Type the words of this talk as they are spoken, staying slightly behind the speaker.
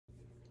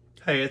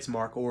Hey, it's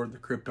Mark or the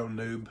Crypto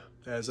Noob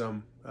as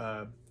I'm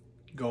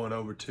going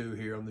over to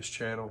here on this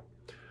channel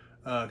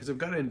because I've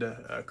got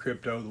into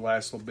crypto the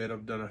last little bit.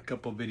 I've done a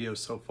couple of videos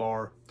so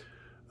far.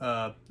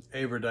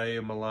 Every day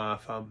of my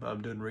life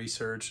I'm doing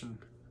research and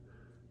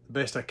the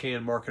best I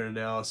can, market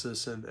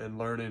analysis and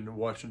learning and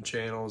watching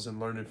channels and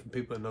learning from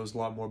people that knows a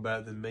lot more about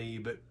it than me.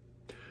 But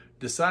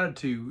decided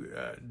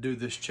to do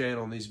this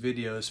channel and these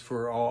videos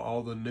for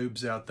all the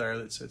noobs out there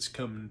that's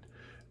coming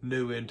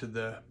new into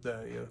the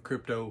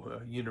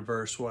crypto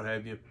universe, what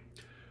have you.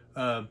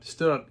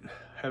 Still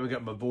haven't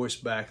got my voice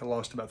back. I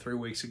lost about 3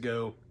 weeks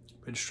ago.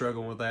 Been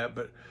struggling with that,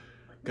 but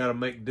got to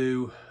make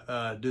do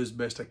as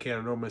best I can.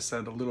 I normally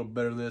sound a little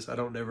better than this. I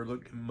don't ever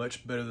look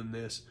much better than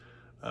this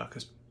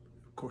because,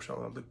 of course, I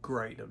look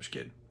great. I'm just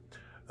kidding.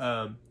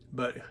 But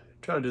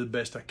trying to do the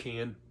best I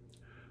can.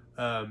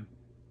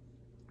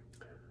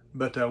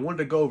 But I wanted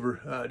to go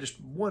over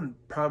just one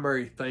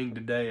primary thing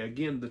today.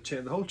 Again,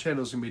 the whole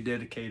channel is going to be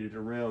dedicated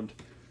around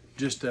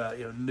just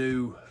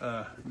new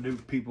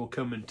people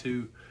coming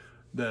to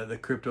the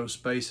crypto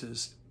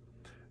spaces,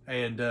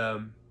 and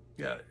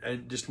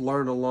and just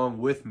learn along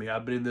with me.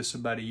 I've been in this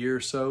about a year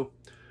or so,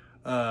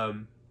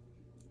 and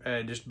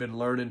just been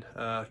learning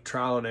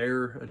trial and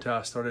error until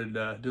I started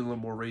doing a little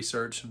more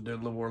research and doing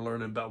a little more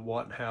learning about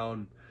what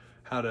and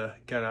how to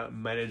kind of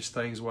manage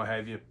things, what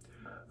have you.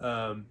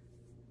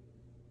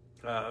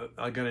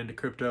 I got into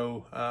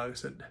crypto, like I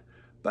said,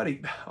 about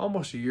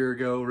almost a year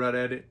ago, right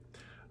at it.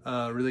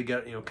 Really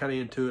got kind of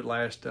into it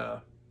last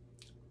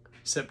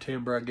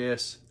September, I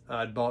guess.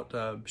 I'd bought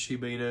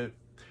Shiba Inu,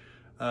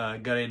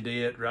 got into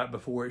it right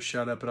before it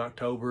shot up in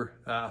October.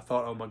 I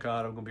thought, oh my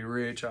God, I'm gonna be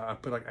rich. I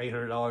put like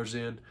 $800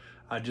 in.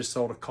 I just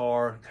sold a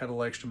car, had a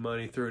little extra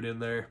money, threw it in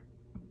there.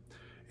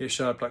 It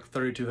shot up like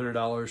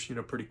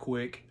 $3,200, pretty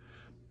quick.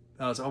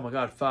 I was, oh my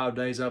God, 5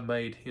 days I've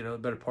made, the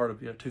better part of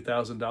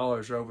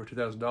 $2,000 or over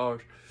 $2,000.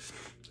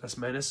 I said,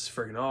 man, this is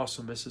freaking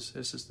awesome. This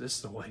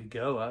is the way to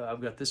go. I've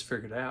got this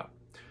figured out.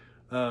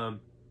 I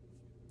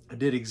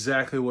did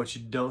exactly what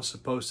you don't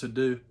supposed to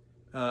do.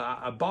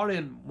 I bought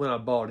in when I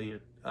bought in.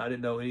 I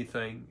didn't know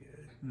anything,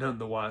 none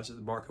the wise that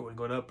the market wasn't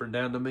going up or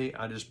down to me.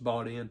 I just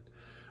bought in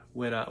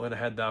when I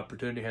had the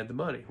opportunity, had the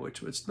money,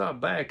 which it's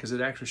not bad because it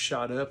actually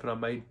shot up and I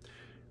made,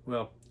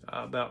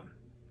 about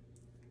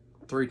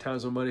 3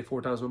 times my money,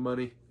 4 times my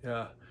money,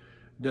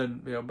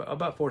 done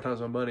about 4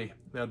 times my money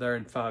there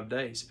in 5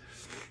 days.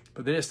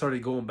 But then it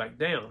started going back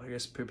down. I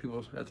guess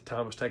people at the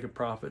time was taking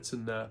profits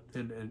and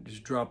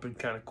just dropping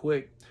kind of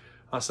quick.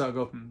 I saw it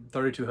go from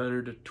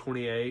 3,200 to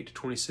 28 to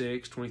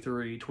 26,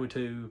 23,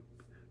 22,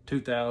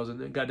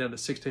 2,000. It got down to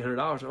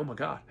 $1,600. Oh my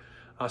God!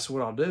 I said,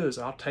 what I'll do is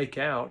I'll take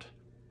out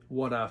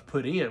what I've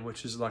put in,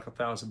 which is like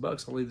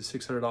 $1,000. I'll leave the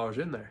 $600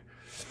 in there.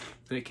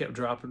 And it kept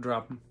dropping.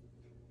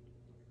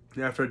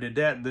 And after I did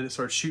that, and then it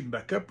started shooting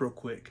back up real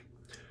quick.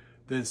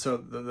 Then so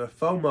the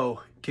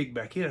FOMO kicked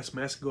back in. I said,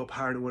 man, that's going to go up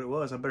higher than what it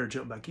was. I better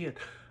jump back in.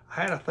 I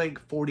had, I think,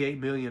 48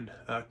 million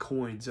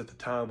coins at the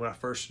time when I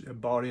first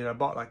bought in. I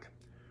bought like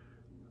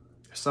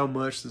so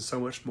much and so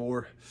much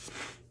more.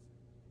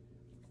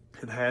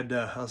 And had,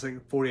 I was thinking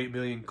 48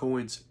 million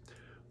coins.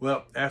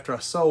 Well, after I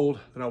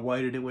sold, then I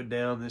waited, it went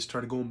down, then it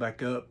started going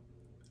back up.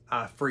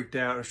 I freaked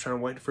out. I was trying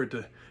to wait for it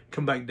to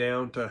come back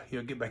down to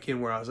get back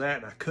in where I was at,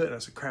 and I couldn't. I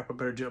said, crap, I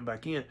better jump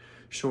back in.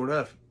 Sure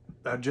enough,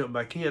 I jumped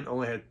back in,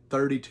 only had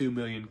 32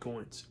 million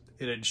coins.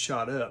 It had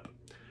shot up.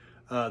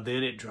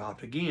 Then it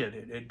dropped again.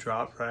 It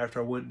dropped right after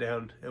I went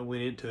down and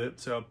went into it.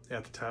 So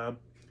at the time,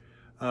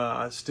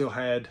 I still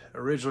had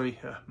originally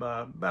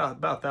about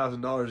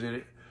 $1,000 in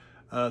it.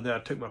 Then I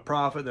took my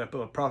profit, then I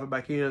put my profit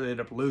back in, and ended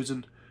up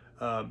losing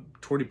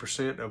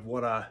 20% of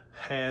what I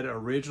had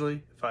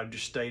originally. If I'd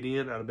just stayed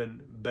in, I'd have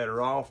been better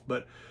off.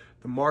 But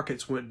the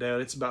markets went down.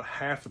 It's about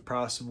half the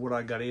price of what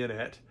I got in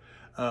at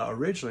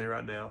originally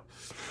right now.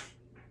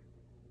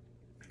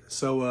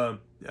 So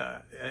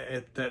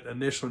at that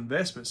initial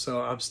investment,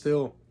 so I'm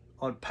still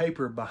on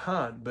paper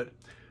behind, but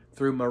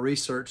through my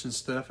research and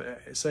stuff,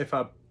 say if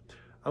I'm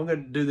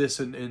going to do this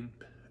in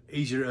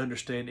easier to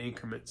understand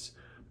increments.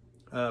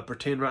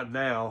 Pretend right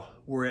now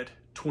we're at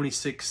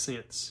 26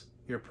 cents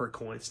here per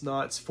coin. It's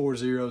not, it's 4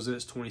 zeros and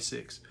it's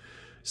 26.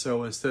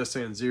 So instead of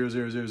saying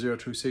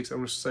 0.00026, I'm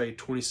going to say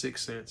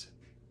 26 cents.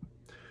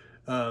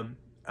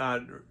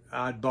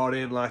 I'd bought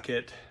in like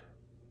at,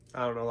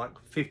 I don't know, like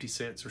 50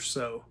 cents or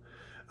so.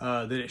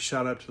 Then it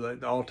shot up to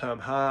the all-time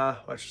high,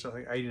 which is I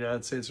think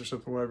 89 cents or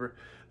something, whatever.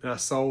 Then I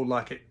sold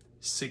like at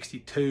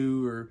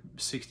 62 or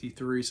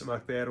 63, something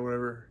like that or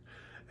whatever.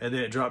 And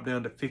then it dropped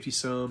down to 50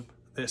 some.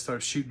 Then it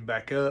started shooting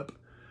back up.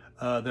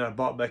 Then I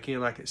bought back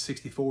in like at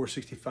 64,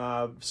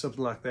 65,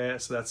 something like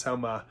that. So that's how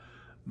my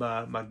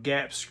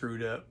gap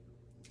screwed up.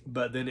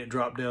 But then it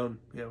dropped down,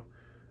 40s,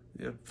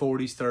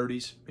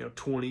 30s,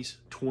 20s,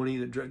 20.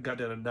 Then got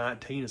down to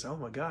 19. I said, oh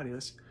my God,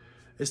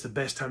 it's the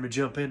best time to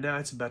jump in now.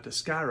 It's about to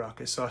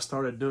skyrocket. So I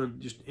started doing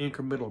just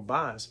incremental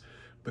buys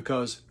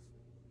because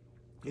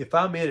if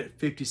I'm in at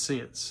 50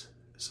 cents,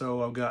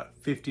 so I've got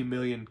 50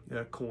 million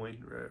coin,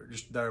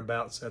 just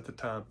thereabouts at the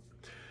time.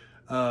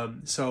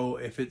 So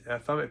if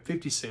I'm at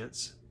 50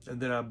 cents and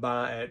then I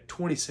buy at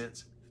 20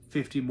 cents,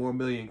 50 more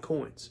million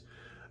coins.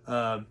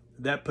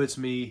 That puts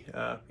me,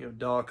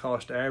 dollar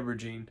cost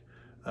averaging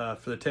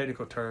for the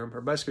technical term,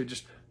 or basically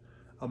just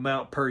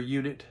amount per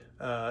unit,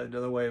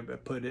 another way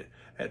of putting it,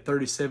 at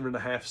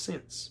 37.5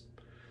 cents.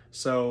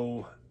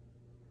 So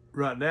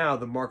right now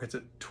the market's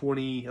at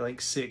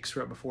 26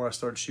 right before I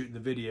started shooting the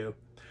video.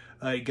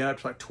 It got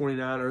up to like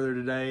 29 earlier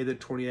today, then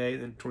 28,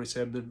 then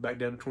 27, then back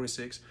down to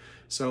 26.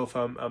 So if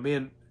I'm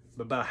in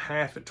about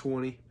half at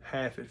 20,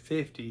 half at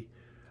 50,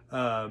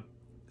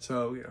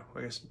 so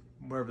I guess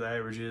wherever the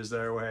average is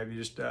there, what have you,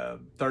 just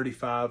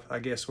 35, I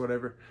guess,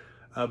 whatever,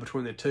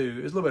 between the two.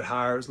 It was a little bit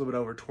higher. It was a little bit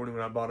over 20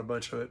 when I bought a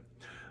bunch of it,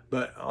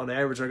 but on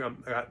average I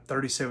got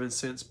 37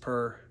 cents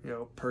per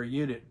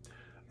unit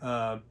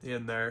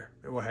in there,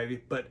 what have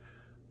you. But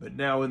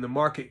now when the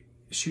market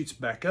shoots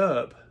back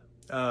up,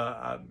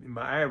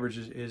 my average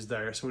is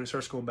there. So when it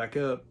starts going back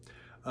up,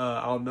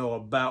 I'll know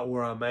about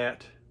where I'm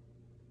at,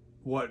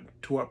 what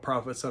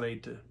profits I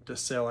need to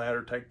sell at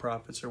or take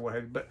profits or what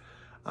have you. But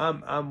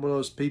I'm one of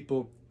those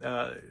people.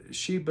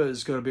 Shiba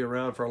is going to be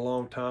around for a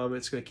long time.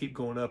 It's going to keep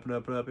going up and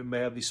up and up. It may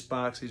have these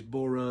spikes, these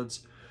bull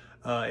runs.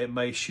 It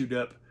may shoot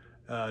up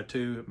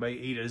it may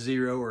eat a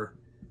zero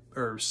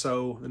or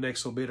so the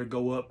next little bit, or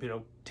go up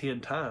 10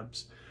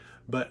 times.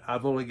 But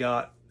I've only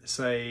got,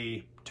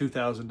 say,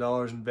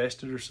 $2,000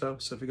 invested or so.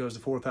 So if it goes to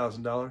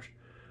 $4,000,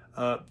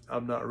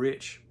 I'm not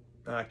rich.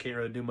 I can't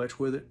really do much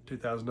with it.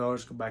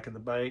 $2,000 go back in the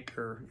bank,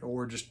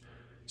 or just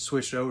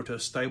switch it over to a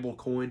stable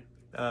coin,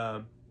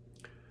 and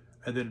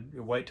then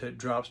wait till it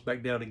drops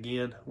back down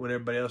again when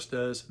everybody else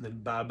does, and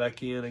then buy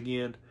back in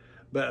again.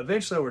 But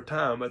eventually, over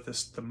time, at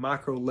the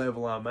micro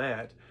level I'm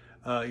at,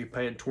 you're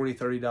paying $20,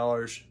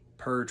 $30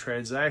 per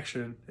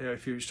transaction.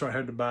 If you start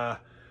having to buy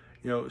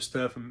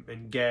stuff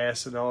and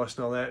gas and all this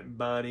and all that, and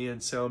buying in,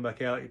 selling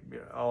back out,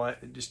 all that,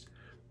 it just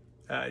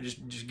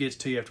gets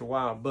to you after a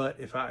while. But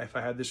if I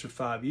have this for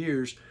 5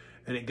 years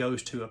and it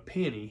goes to a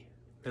penny,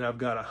 and I've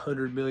got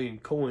 100 million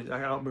coins, I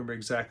don't remember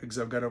exactly because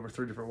I've got over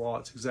 3 different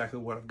wallets exactly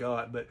what I've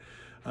got, but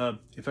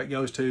if it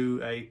goes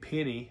to a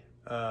penny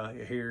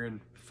here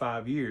in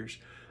 5 years,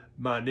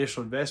 my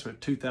initial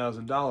investment,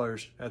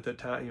 $2,000 at that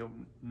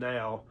time,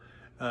 now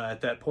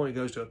at that point it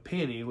goes to a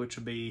penny, which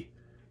would be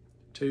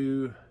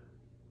as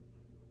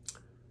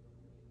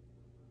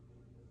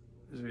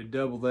we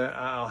double that,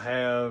 I'll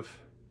have,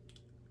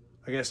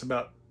 I guess,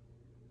 about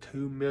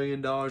 $2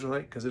 million, I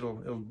think, because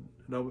it'll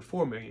no, but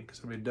 4 million, because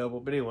it'll be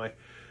double. But anyway,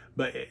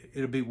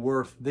 it'll be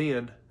worth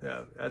then.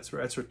 That's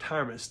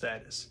retirement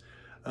status,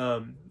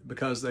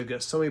 because they've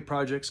got so many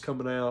projects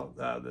coming out.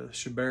 The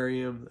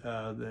Shibarium,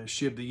 the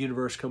SHIB, the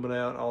universe coming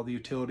out, all the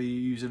utility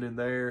using in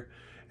there,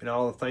 and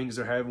all the things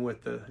they're having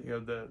with the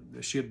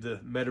SHIB, the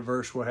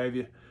metaverse, what have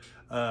you.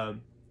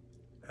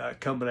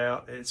 Coming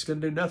out, it's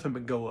going to do nothing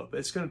but go up.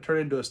 It's going to turn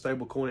into a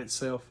stable coin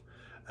itself,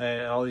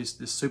 and all this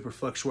super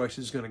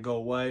fluctuation is going to go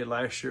away.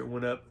 Last year it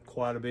went up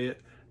quite a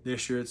bit.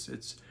 This year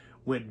it's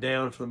went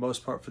down for the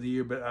most part for the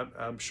year, but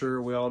I'm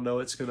sure we all know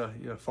it's going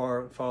to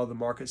follow the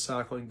market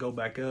cycle and go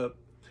back up,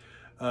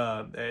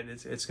 and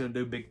it's going to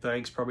do big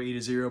things. Probably eat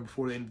a zero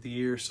before the end of the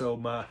year. So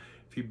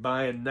if you're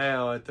buying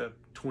now at the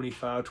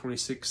 25,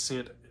 26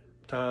 cent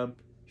time,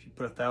 if you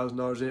put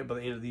 $1,000 in it, by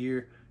the end of the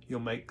year you'll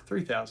make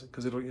 $3,000,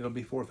 because it'll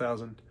be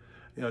 $4,000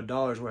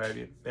 dollars, what have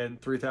you, and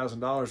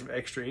 $3,000 of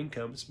extra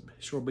income. It's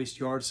sure beats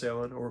yard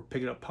selling or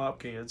picking up pop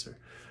cans or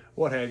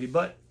what have you.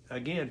 But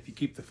again, if you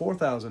keep the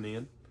 $4,000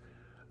 in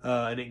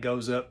and it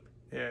goes up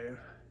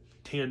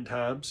 10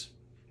 times,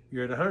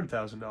 you're at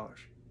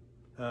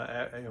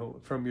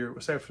 $100,000 from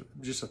your, say,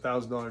 just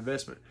 $1,000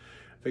 investment.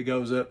 If it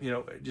goes up,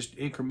 just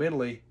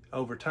incrementally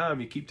over time,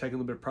 you keep taking a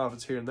little bit of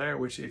profits here and there,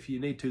 which if you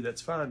need to,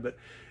 that's fine. But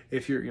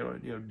if you're,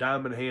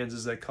 diamond hands,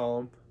 as they call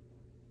them,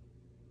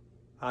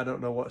 I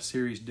don't know what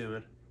Siri's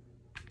doing.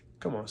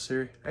 Come on,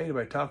 Siri. Ain't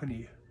nobody talking to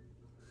you.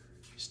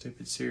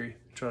 Stupid Siri,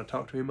 trying to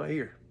talk to me in my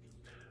ear.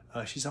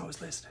 She's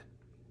always listening.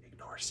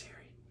 Ignore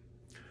Siri.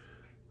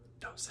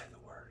 Don't say the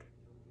word.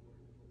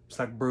 It's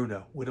like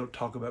Bruno. We don't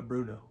talk about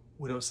Bruno.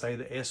 We don't say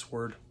the S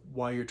word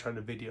while you're trying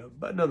to video.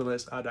 But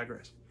nonetheless, I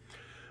digress.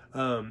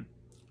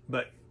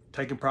 But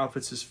taking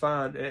profits is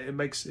fine. It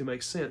makes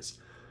sense.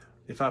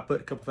 If I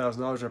put a couple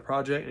 $1,000s in a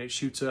project and it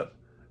shoots up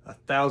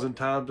 1,000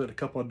 times in a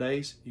couple of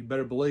days, you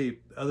better believe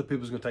other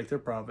people's going to take their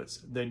profits.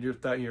 Then your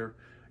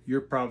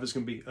profit's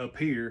going to be up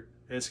here,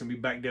 and it's going to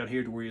be back down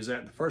here to where you was at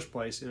in the first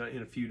place in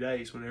a few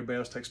days when everybody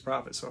else takes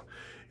profit. So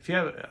if you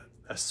have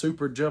a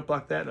super jump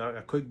like that, and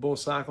a quick bull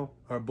cycle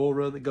or a bull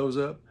run that goes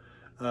up,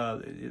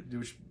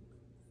 which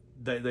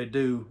they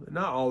do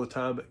not all the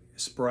time, but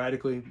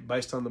sporadically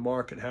based on the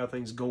market, how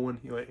things going,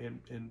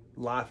 in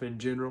life in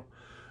general.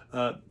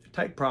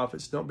 Take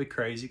profits. Don't be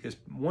crazy, because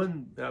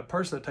one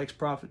person that takes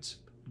profits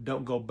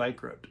don't go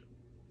bankrupt.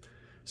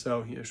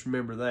 So just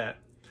remember that.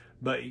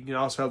 But you can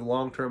also have the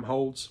long-term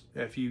holds.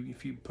 If you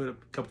put a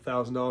couple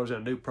 $1,000s in a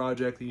new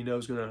project that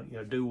is going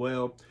to do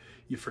well,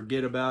 you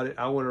forget about it.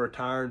 I want to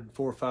retire in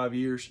 4 or 5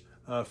 years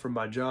from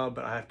my job,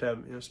 but I have to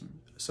have some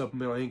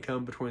supplemental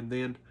income between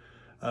then.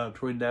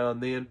 between now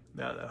and then.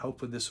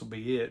 Hopefully this will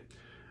be it.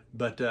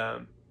 But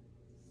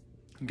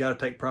you got to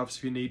take profits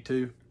if you need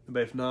to.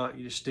 But if not,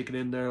 you just stick it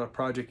in there on a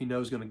project you know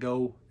is going to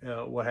go,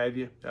 what have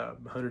you,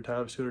 100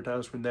 times, 200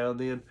 times from now and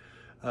then.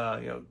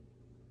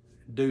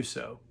 Do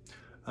so.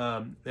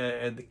 And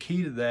the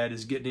key to that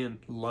is getting in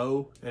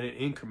low and in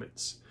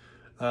increments.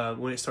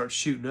 When it starts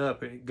shooting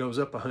up, it goes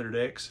up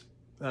 100x.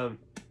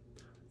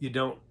 You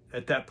don't,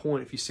 at that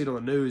point, if you see it on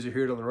the news or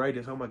hear it on the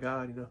radio, oh my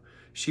God,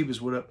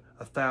 Shiba's went up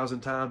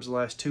 1,000 times the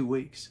last 2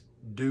 weeks.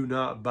 Do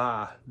not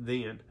buy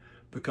then,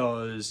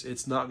 because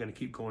it's not going to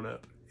keep going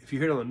up. If you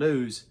hear it on the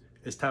news,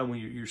 it's time when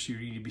you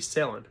need to be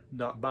selling,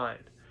 not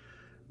buying.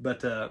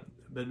 But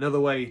another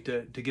way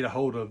to get a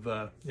hold of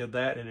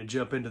that and to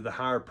jump into the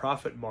higher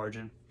profit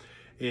margin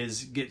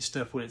is get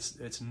stuff when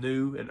it's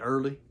new and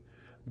early,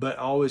 but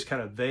always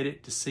kind of vet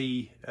it to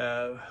see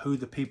who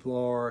the people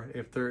are,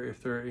 if they're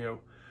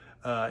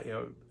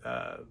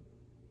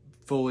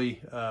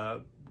fully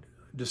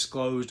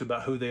disclosed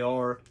about who they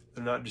are.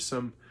 They're not just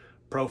some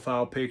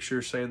profile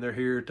picture saying they're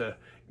here to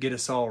get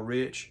us all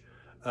rich.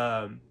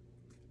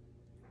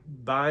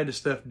 Buy into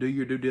stuff, do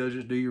your due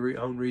diligence, do your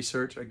own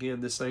research.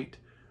 Again,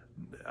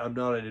 I'm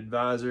not an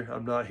advisor.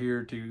 I'm not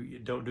here to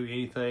don't do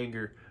anything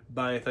or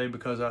buy anything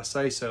because I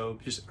say so.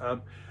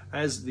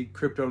 As the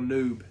crypto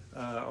noob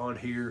on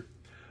here,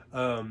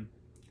 I'm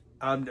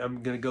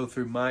going to go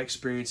through my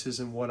experiences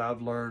and what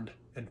I've learned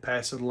and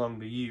pass it along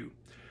to you.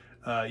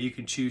 You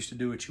can choose to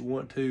do what you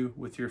want to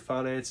with your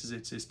finances.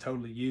 It's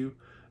totally you.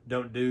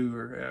 Don't do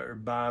or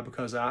buy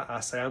because I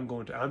say I'm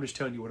going to. I'm just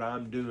telling you what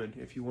I'm doing.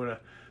 If you want to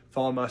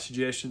follow my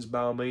suggestions,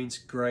 by all means,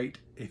 great.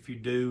 If you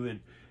do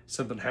and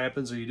something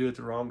happens or you do it at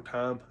the wrong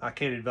time, I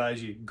can't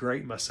advise you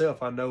great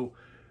myself. I know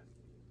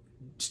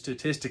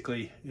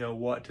statistically,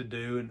 what to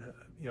do and,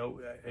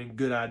 and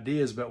good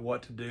ideas about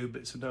what to do,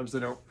 but sometimes they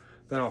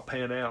don't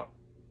pan out.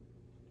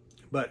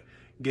 But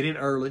get in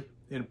early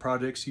in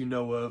projects you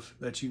know of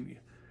that you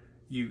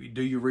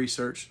do your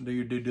research, do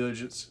your due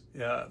diligence,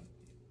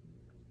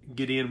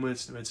 get in when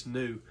it's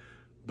new.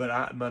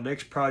 But my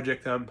next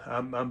project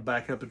I'm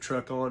backing up the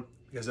truck on,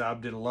 because I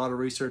did a lot of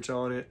research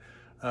on it.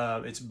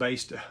 It's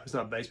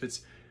not based, but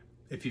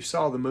if you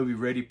saw the movie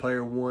Ready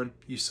Player One,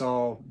 you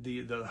saw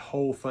the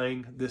whole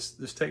thing. This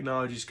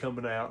technology is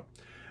coming out,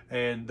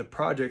 and the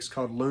project's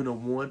called Luna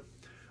One.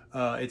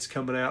 It's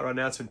coming out right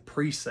now. It's in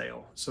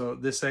pre-sale, so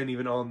this ain't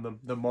even on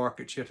the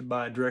market. You have to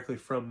buy it directly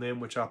from them,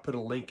 which I'll put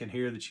a link in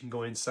here that you can go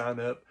ahead and sign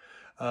up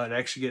and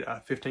actually get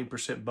a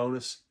 15%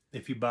 bonus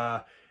if you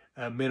buy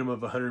a minimum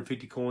of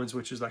 150 coins,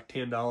 which is like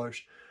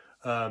 $10.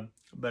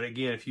 But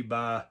again, if you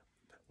buy,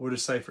 we'll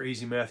just say for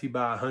easy math, you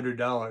buy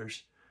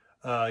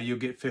 $100, you'll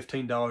get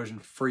 $15 in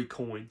free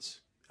coins,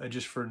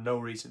 just for no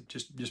reason,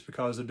 just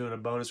because they're doing a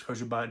bonus, because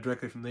you're buying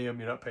directly from them.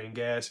 You're not paying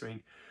gas.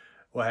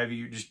 What have you?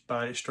 You're just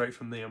buying it straight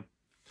from them.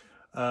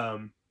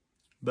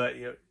 But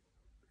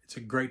it's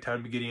a great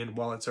time to get in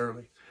while it's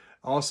early.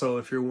 Also,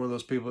 if you're one of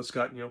those people that's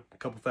got a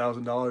couple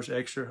 $1,000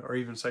 extra, or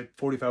even say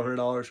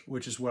 $4,500,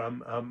 which is what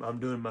I'm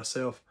doing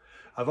myself.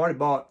 I've already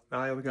bought.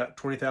 I only got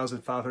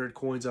 20,500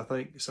 coins, I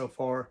think, so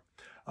far.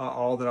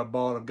 All that I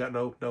bought, I've got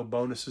no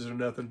bonuses or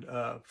nothing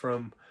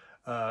from.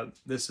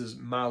 This is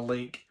my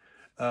link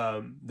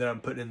that I'm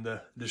putting in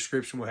the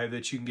description. We'll have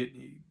that you can get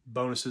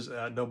bonuses.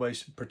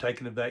 Nobody's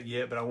partaken of that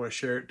yet, but I want to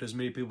share it to as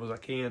many people as I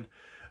can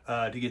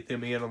to get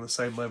them in on the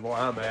same level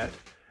I'm at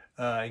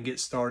and get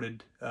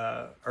started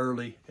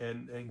early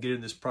and get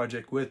in this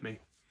project with me.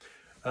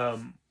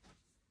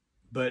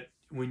 But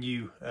when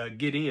you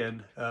get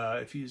in,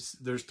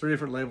 there's 3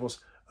 different levels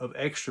of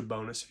extra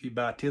bonus. If you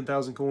buy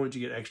 10,000 coins,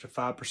 you get extra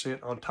 5%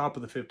 on top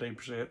of the 15%.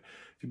 If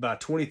you buy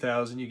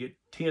 20,000, you get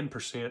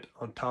 10%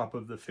 on top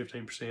of the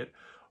 15%.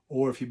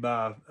 Or if you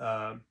buy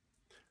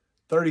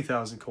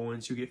 30,000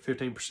 coins, you get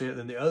 15%,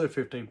 then the other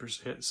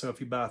 15%. So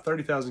if you buy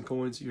 30,000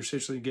 coins, you're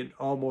essentially getting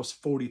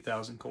almost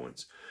 40,000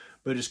 coins.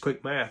 But just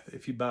quick math,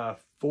 if you buy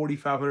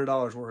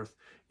 $4,500 worth,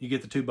 you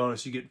get the 2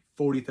 bonus, you get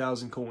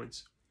 40,000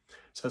 coins.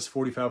 So that's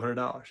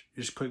 $4,500.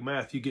 Just quick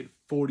math, you get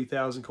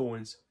 40,000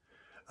 coins.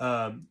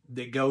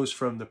 That goes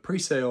from the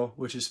pre-sale,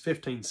 which is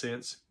 15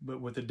 cents, but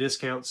with the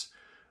discounts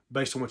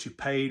based on what you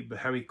paid, but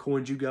how many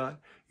coins you got,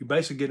 you're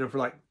basically getting them for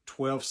like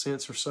 12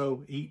 cents or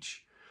so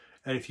each.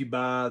 And if you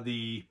buy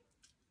the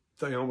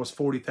almost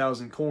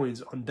 40,000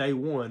 coins on day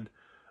one,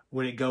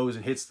 when it goes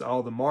and hits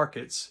all the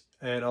markets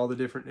and all the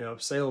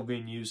different sale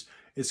venues,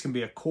 it's going to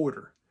be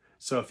 $0.25.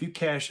 So if you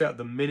cash out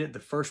the minute the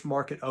first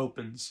market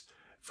opens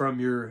from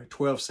your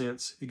 12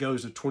 cents, it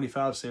goes to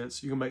 25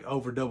 cents, you're going to make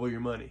over double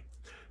your money.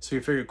 So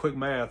you figure quick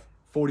math,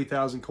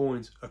 40,000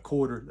 coins,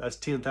 $0.25, that's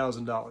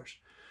 $10,000.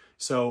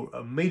 So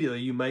immediately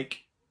you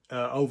make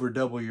over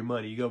double your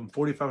money. You go from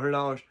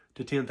 $4,500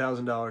 to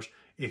 $10,000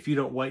 if you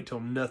don't wait till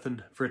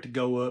nothing for it to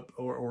go up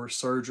or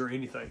surge or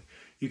anything.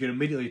 You can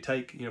immediately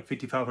take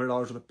 $5,500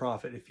 worth of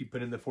profit if you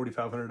put in the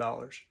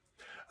 $4,500.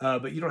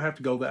 But you don't have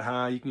to go that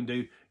high. You can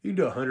do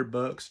 $100,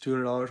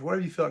 $200,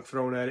 whatever you feel like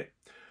throwing at it.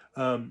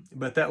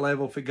 But at that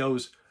level, if you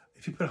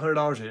put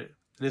 $100 in it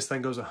and this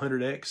thing goes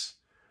 100x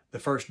the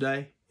first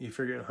day, You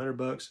figure it $100,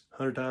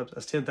 100 times,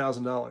 that's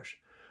 $10,000.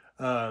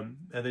 And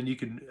then you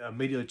can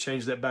immediately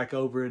change that back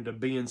over into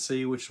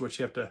BNC, which is what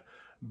you have to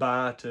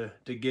buy to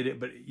get it.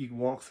 But you can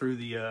walk through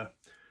the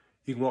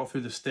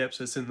steps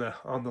that's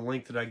on the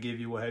link that I give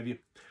you, what have you.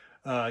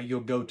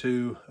 You'll go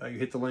to, you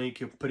hit the link,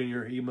 you'll put in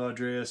your email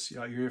address,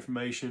 your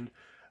information,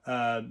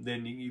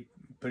 then you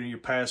put in your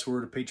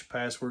password, repeat your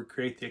password,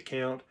 create the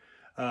account.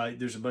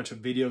 There's a bunch of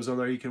videos on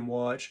there you can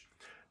watch.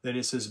 Then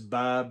it says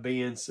buy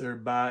BNC or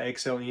buy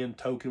XLN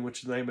token, which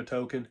is the name of the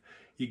token.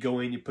 You go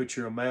in, you put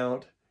your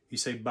amount, you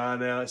say buy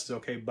now, it says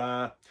okay,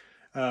 buy.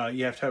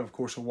 You have to have, of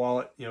course, a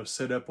wallet,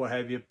 set up, what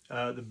have you.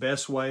 The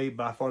best way,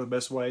 by far the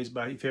best way, is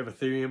if you have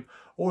Ethereum,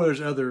 or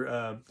there's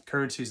other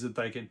currencies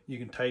that you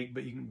can take,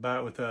 but you can buy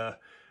it with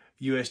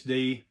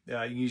USD. You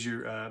can use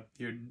your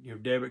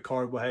debit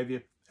card, what have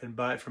you, and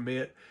buy it from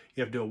it.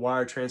 You have to do a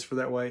wire transfer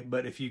that way.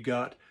 But if you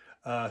got,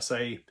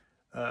 say,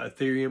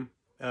 Ethereum,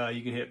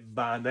 you can hit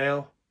buy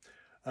now.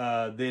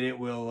 Then it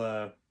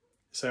will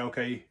say,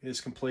 okay,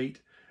 it's complete.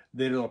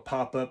 Then it'll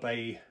pop up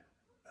a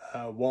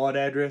wallet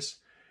address.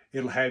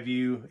 It'll have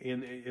your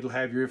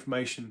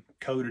information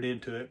coded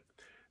into it.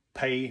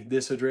 Pay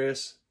this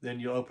address. Then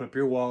you'll open up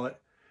your wallet,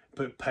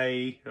 put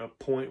pay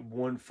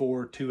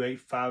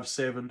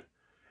 0.142857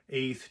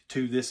 ETH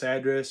to this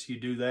address. You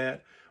do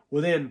that.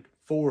 Within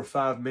 4 or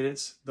 5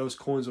 minutes, those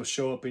coins will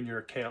show up in your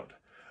account.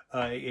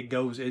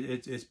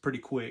 It's pretty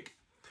quick.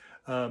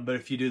 But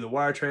if you do the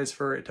wire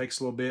transfer, it takes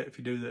a little bit. If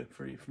you do that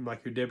from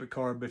like your debit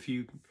card, but if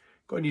you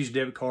go ahead and use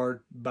your debit card,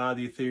 buy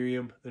the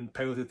Ethereum, then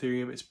pay with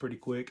Ethereum, it's pretty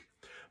quick.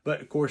 But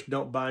of course,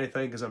 don't buy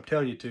anything because I'm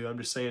telling you to. I'm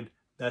just saying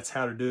that's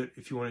how to do it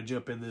if you want to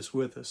jump in this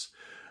with us.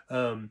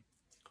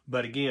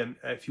 But again,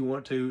 if you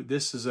want to,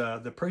 this is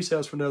the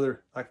pre-sales for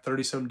another like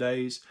 30 some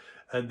days,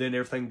 and then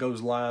everything goes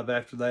live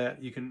after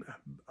that. You can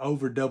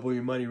over double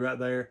your money right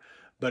there.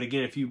 But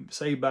again, if you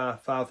say you buy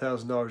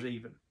 $5,000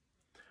 even,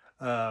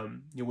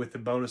 with the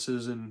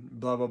bonuses and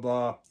blah blah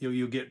blah,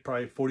 you'll get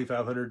probably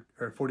 4,500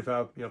 or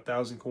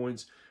 45,000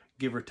 coins,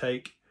 give or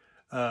take.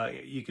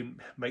 You can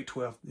make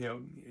it'll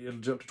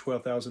jump to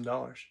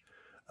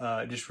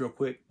 $12,000 just real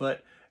quick.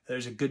 But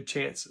there's a good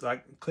chance,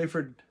 like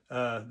Clifford,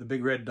 the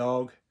big red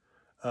dog,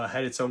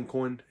 had its own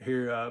coin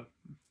here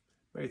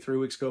maybe 4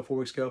 weeks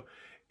ago.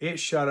 It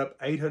shot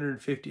up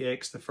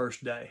 850x the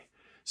first day.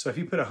 So if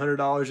you put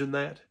 $100 in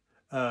that,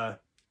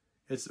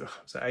 it's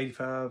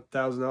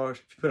 $85,000.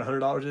 If you put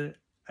 $100 in it,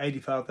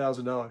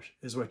 $85,000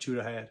 is what you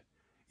would have had.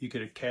 You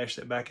could have cashed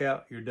it back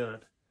out. You're done.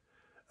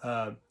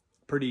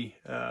 Pretty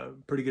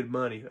good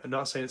money. I'm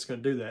not saying it's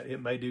going to do that.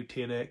 It may do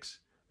 10x.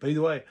 But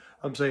either way,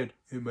 I'm saying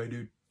it may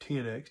do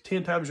 10x,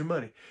 10 times your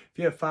money. If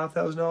you have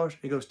 $5,000,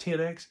 it goes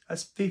 10x.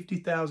 That's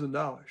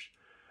 $50,000.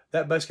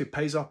 That basically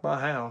pays off my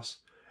house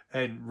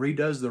and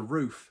redoes the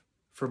roof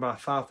for my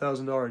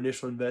 $5,000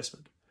 initial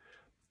investment.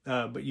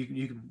 But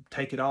you can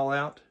take it all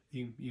out.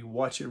 You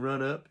watch it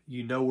run up.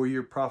 You know where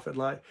your profit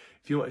lies.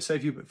 If you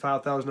put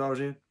 $5,000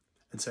 in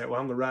and say, well,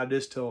 I'm going to ride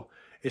this till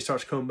it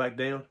starts coming back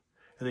down,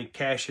 and then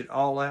cash it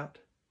all out,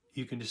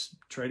 you can just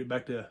trade it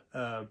back to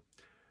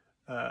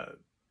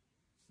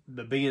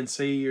the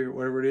BNC or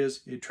whatever it is.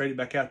 You trade it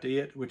back out to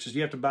it, which is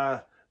you have to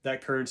buy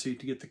that currency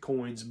to get the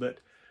coins, but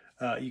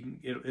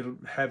it'll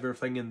have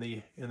everything in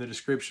the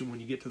description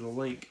when you get to the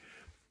link.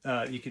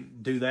 You can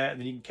do that, and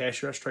then you can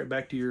cash it out straight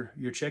back to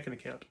your checking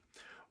account,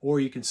 or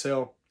you can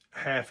sell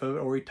half of it,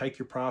 or you take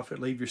your profit,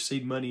 leave your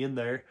seed money in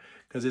there,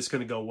 because it's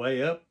going to go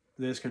way up,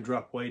 then it's going to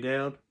drop way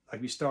down.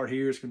 Like you start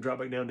here, it's going to drop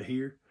back down to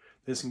here.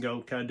 This can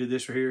go kind of do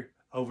this right here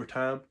over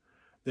time.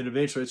 Then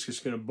eventually it's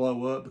just going to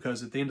blow up,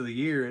 because at the end of the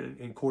year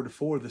in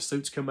Q4, the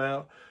suits come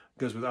out,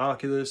 because with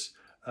Oculus,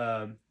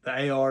 the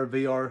AR,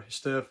 VR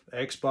stuff,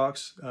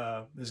 Xbox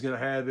is going to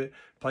have it,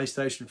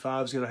 PlayStation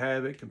 5 is going to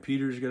have it,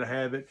 computers are going to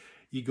have it.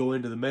 You go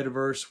into the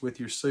metaverse with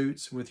your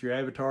suits, with your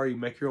avatar. You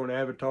make your own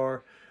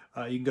avatar.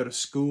 You can go to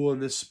school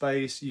in this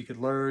space. You can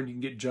learn. You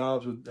can get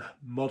jobs with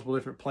multiple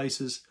different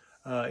places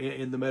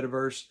in the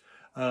metaverse.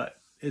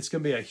 It's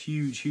going to be a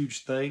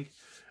huge thing.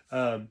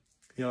 Like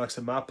I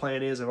said, my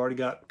plan is I've already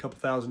got a couple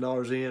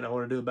 $1,000s in. I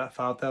want to do about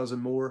 5,000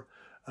 more,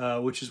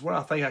 which is what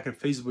I think I can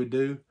feasibly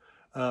do.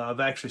 I've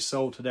actually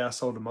sold today. I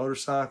sold a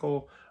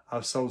motorcycle.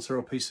 I've sold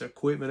several pieces of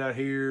equipment out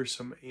here,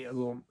 some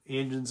little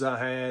engines I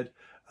had,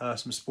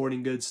 some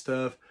sporting goods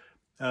stuff.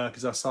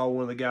 Because I saw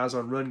one of the guys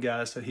on Run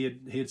Guys that he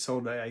had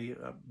sold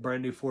a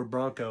brand new Ford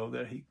Bronco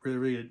that he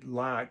really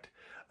liked,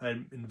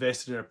 and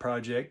invested in a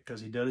project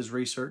because he'd done his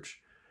research.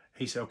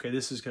 He said, "Okay,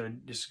 this is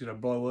gonna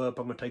blow up.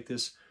 I'm gonna take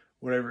this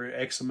whatever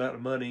X amount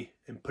of money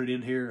and put it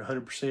in here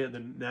 100%."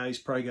 Then now he's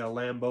probably got a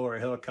Lambo or a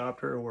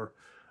helicopter or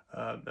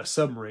a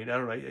submarine. I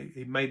don't know.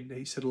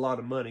 He said a lot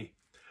of money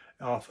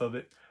off of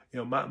it.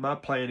 My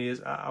plan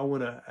is I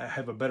want to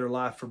have a better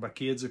life for my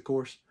kids, of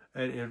course,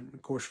 and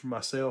of course for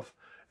myself.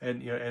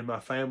 And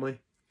my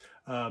family.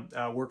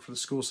 I work for the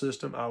school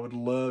system. I would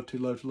love to.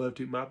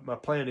 My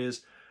plan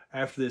is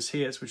after this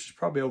hits, which is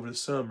probably over the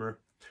summer,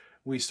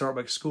 we start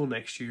back school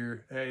next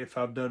year. If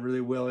I've done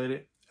really well in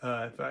it,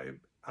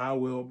 I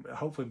will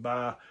hopefully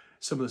buy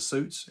some of the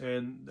suits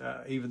and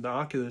even the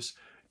Oculus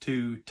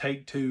to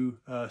take to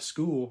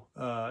school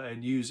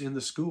and use in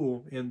the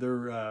school in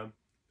their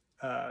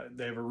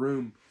they have a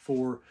room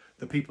for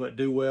the people that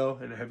do well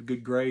and have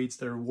good grades.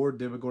 They reward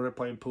them with going out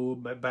playing pool,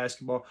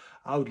 basketball.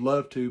 I would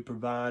love to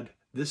provide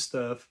this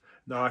stuff,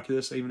 the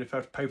Oculus, even if I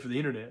have to pay for the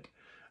internet,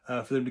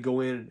 for them to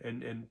go in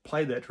and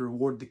play that to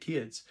reward the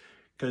kids.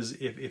 Because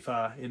if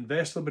I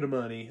invest a little bit of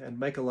money and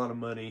make a lot of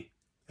money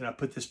and I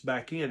put this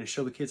back in and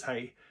show the kids,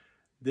 hey,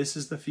 this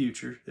is the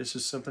future. This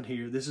is something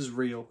here. This is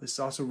real. It's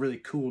also really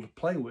cool to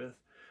play with.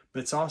 But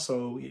it's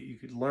also, you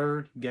could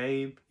learn,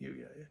 game,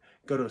 you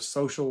go to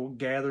social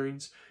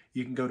gatherings,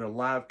 you can go to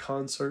live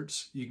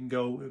concerts, you can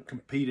go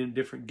compete in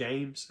different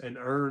games and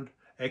earn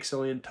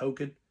XLN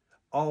token,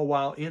 all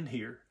while in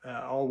here,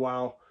 all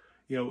while,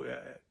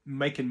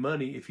 making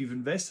money if you've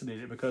invested in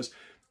it. Because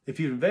if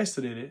you've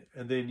invested in it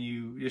and then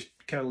you just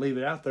kind of leave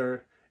it out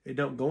there, it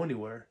don't go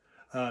anywhere.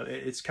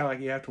 It's kind of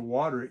like you have to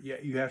water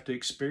it. You have to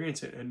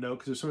experience it and know.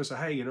 Because if someone says,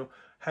 hey,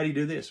 how do you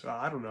do this? Well,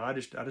 I don't know. I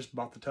just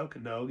bought the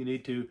token. No, you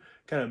need to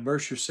kind of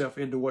immerse yourself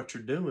into what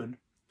you're doing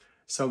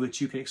so that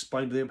you can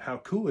explain to them how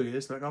cool it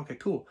is. Like, okay,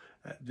 cool.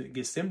 It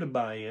gets them to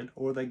buy in,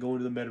 or they go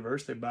into the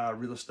metaverse, they buy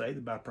real estate, they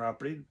buy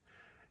property.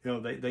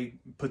 They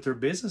put their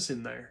business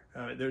in there.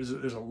 There's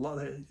a lot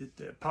of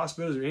the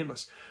possibilities are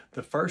endless.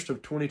 The first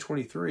of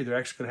 2023, they're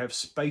actually going to have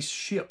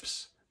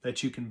spaceships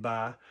that you can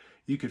buy.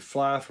 You could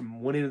fly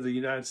from one end of the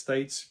United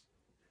States,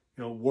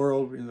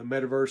 world in the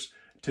metaverse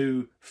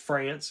to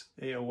France,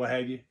 what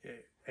have you,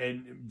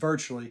 and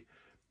virtually,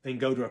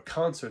 and go to a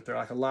concert there,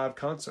 like a live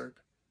concert,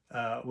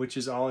 which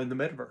is all in the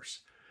metaverse.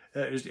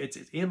 It's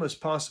endless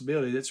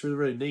possibility. That's really,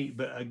 really neat.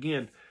 But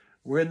again,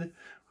 we're in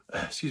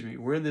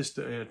this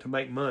to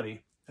make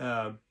money.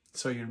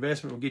 So your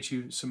investment will get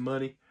you some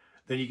money.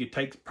 Then you could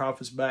take the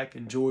profits back,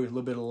 enjoy a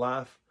little bit of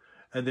life,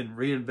 and then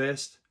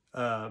reinvest.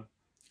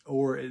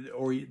 Or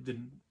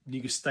you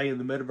can stay in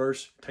the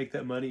metaverse, take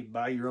that money,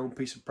 buy your own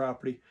piece of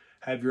property,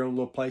 have your own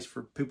little place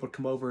for people to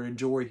come over and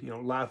enjoy,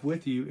 life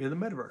with you in the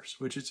metaverse,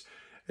 which it's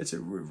a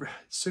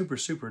super,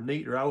 super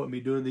neat, or I wouldn't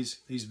be doing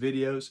these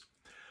videos.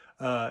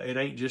 It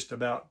ain't just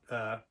about,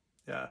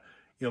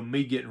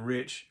 me getting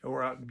rich,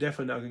 or I'm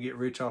definitely not going to get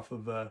rich off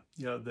of, the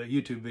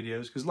YouTube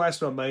videos. Because the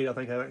last one I made, I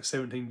think I had like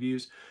 17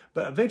 views,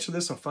 but eventually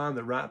this will find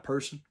the right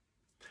person.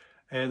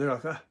 And they're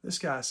like, this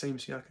guy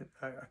seems like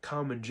a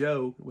common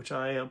Joe, which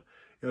I am,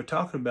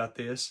 talking about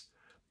this.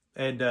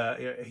 And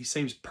he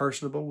seems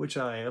personable, which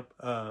I am.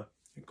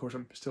 Of course,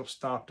 I'm still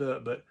stopped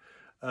up, but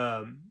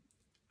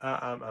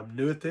I'm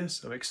new at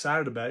this. I'm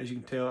excited about it. As you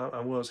can tell,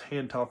 I'm one of those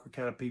hand talker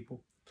kind of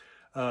people.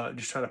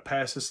 Just trying to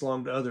pass this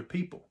along to other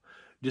people.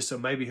 Just so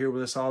maybe here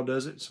when this all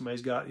does it,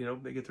 somebody's got,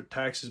 they get their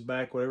taxes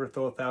back, whatever,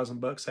 throw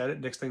 $1,000 at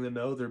it. Next thing they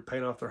know, they're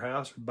paying off their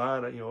house or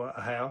buying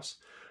a house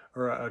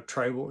or a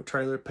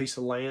trailer, a piece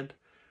of land.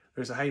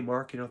 There's a, hey,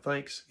 Mark,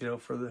 thanks,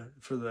 for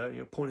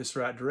the pointing us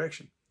the right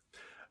direction.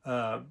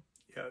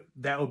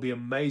 That would be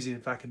amazing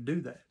if I could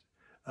do that.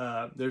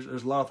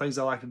 There's a lot of things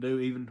I like to do,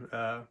 even,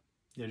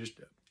 just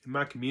in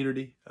my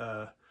community.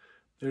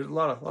 There's a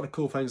lot of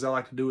cool things I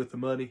like to do with the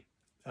money.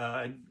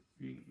 And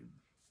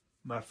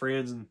my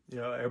friends and,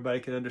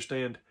 everybody can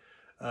understand,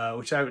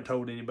 which I haven't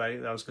told anybody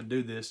that I was going to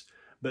do this,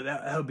 but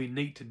that would be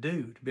neat to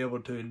do, to be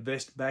able to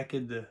invest back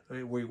into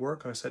where we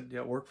work. Like I said,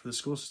 I work for the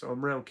school system.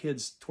 I'm around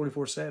kids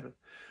 24/7.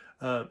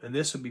 And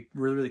this would be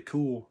really, really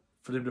cool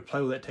for them to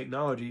play with that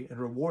technology and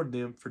reward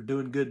them for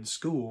doing good in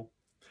school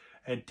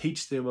and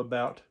teach them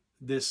about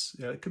this.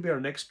 It could be our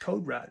next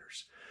code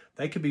writers.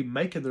 They could be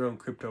making their own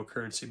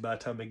cryptocurrency by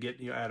the time they get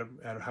out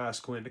of high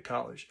school into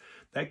college.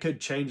 That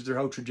could change their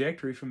whole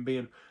trajectory from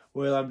being,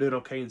 well, I'm doing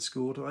okay in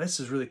school, to, this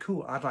is really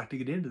cool, I'd like to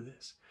get into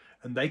this.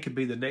 And they could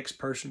be the next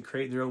person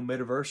creating their own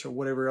metaverse or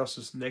whatever else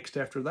is next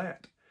after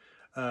that.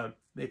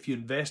 If you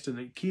invest in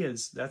the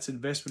kids, that's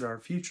investment in our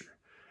future.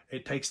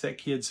 It takes that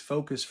kid's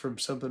focus from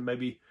something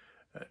maybe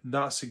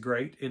not so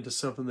great into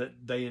something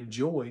that they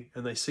enjoy,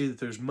 and they see that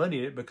there's money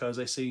in it because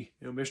they see,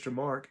 Mr.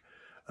 Mark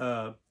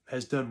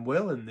has done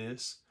well in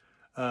this.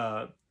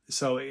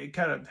 So it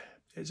kind of,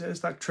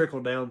 it's like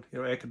trickle down,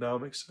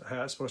 economics,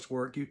 how it's supposed to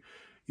work. You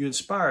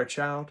inspire a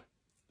child,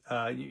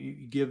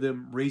 you give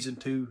them reason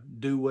to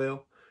do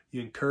well,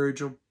 you encourage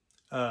them,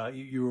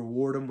 you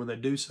reward them when they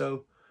do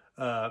so.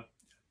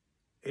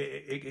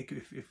 If it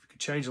could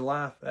change a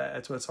life,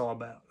 that's what it's all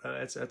about.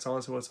 That's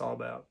honestly what it's all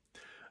about.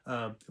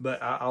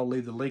 But I'll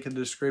leave the link in the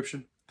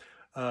description.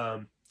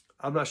 I'm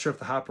not sure if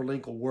the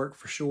hyperlink will work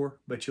for sure,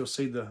 but you'll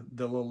see the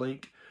little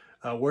link.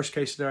 Worst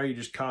case scenario, you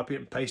just copy it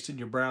and paste it in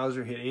your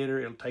browser, hit enter,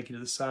 it'll take you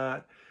to the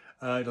site.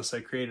 It'll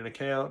say create an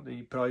account, and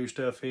you put all your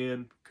stuff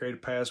in, create a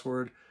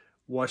password,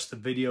 watch the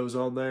videos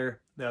on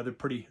there. Now they're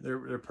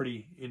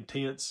pretty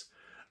intense.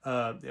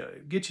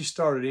 Get you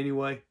started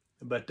anyway.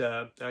 But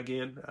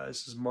again,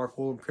 this is Mark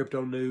Willem,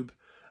 Crypto Noob.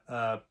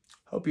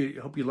 Hope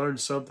you learned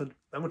something.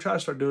 I'm gonna try to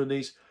start doing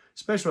these,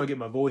 especially when I get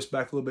my voice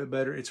back a little bit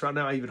better. It's right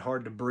now even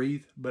hard to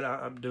breathe, but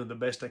I'm doing the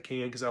best I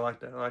can because I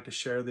like to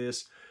share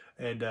this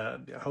and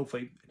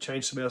hopefully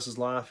change somebody else's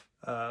life,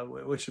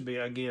 which would be,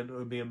 again, it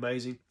would be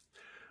amazing.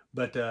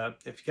 But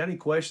if you got any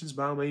questions,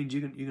 by all means,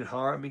 you can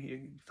holler at me. You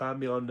can find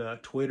me on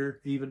Twitter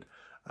even.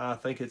 I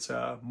think it's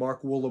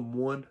Mark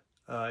Woolham1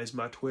 is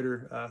my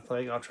Twitter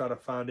thing. I'll try to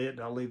find it, and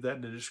I'll leave that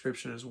in the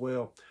description as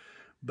well.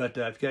 But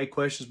if you got any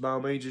questions, by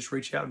all means, just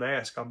reach out and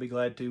ask. I'll be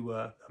glad to.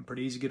 I'm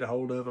pretty easy to get a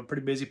hold of. I'm a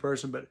pretty busy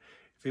person, but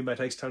if anybody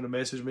takes time to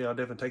message me, I'll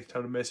definitely take the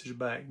time to message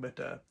back.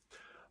 But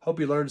hope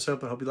you learned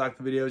something. Hope you like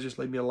the videos. Just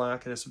leave me a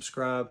like and a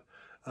subscribe.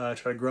 Try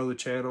to grow the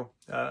channel.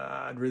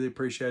 I'd really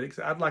appreciate it,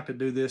 because I'd like to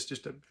do this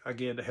just to,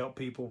 again, to help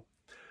people.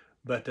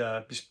 But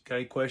just got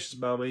any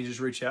questions, by all means, just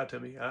reach out to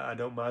me. I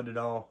don't mind at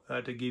all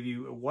to give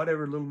you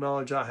whatever little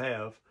knowledge I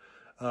have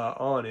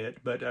on it.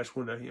 But I just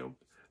want to,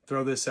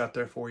 throw this out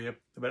there for you.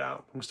 But I'm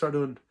going to start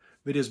doing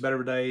videos about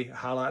every day,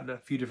 highlighting a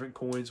few different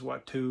coins,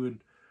 what to and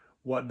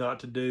what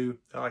not to do.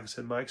 Like I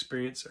said, my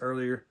experience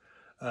earlier.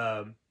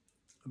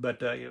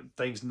 But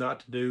things not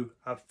to do,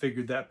 I've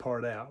figured that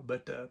part out.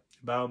 But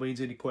by all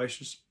means, any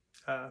questions,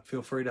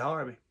 feel free to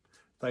holler at me.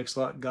 Thanks a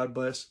lot. God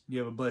bless. You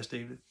have a blessed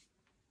evening.